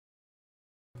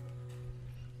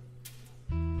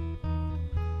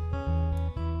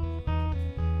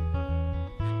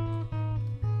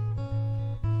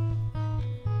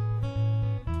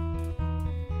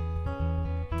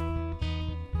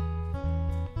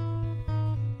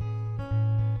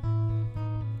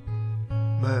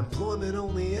My employment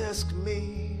only asked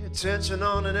me attention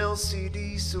on an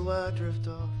LCD, so I drift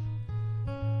off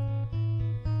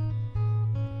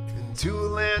into a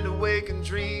land of waking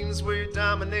dreams where you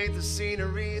dominate the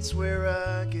scenery. It's where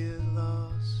I get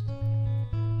lost.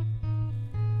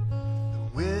 The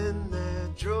wind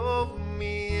that drove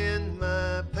me in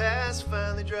my past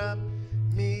finally dropped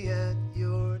me at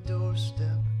your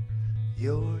doorstep,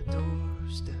 your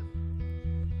doorstep.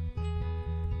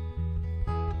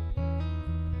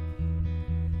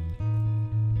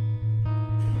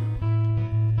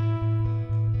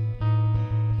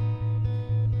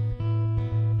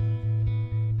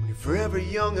 Forever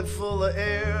young and full of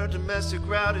air, domestic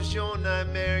route is your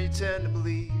nightmare, you tend to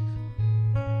believe.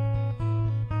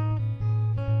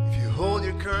 If you hold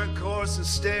your current course and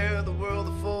stare, the world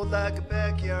will fold like a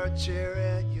backyard chair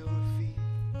at your feet.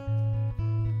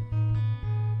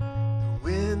 The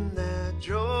wind that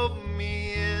drove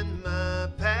me in my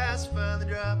past finally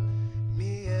dropped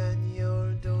me at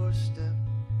your doorstep,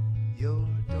 your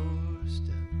doorstep.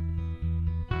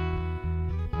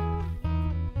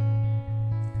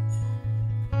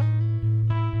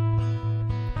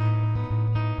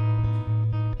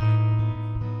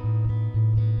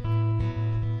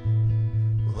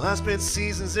 I spent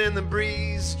seasons in the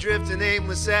breeze, drifting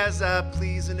aimless as I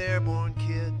please, an airborne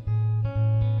kid.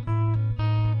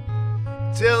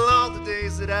 Till all the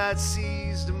days that I'd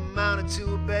seized amounted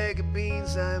to a bag of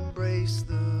beans, I embraced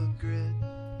the grid.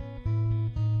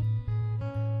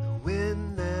 The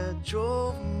wind that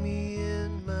drove me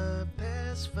in my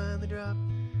past finally dropped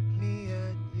me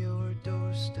at your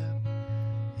doorstep,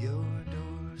 your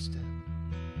doorstep.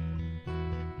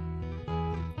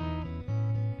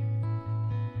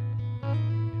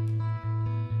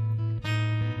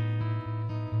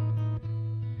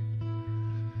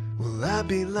 Well, I'd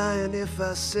be lying if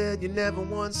I said you never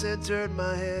once entered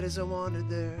my head as I wandered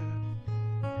there.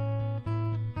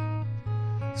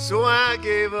 So I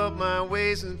gave up my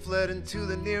ways and fled into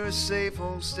the nearest safe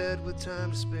homestead with time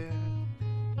to spare.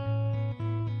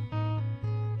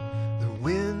 The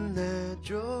wind that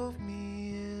drove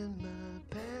me in my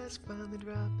past finally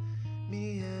dropped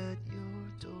me at your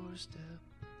doorstep.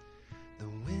 The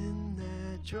wind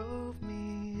that drove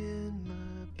me in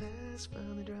my past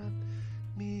finally dropped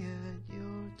me at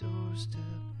your doorstep,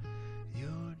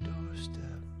 your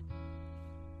doorstep,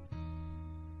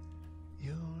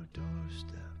 your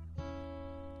doorstep.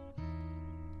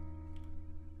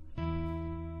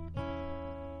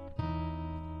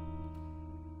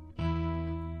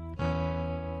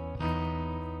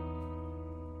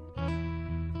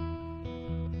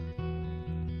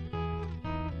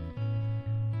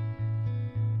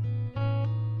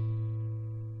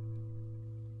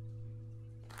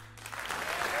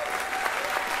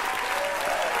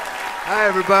 Hi,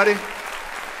 everybody.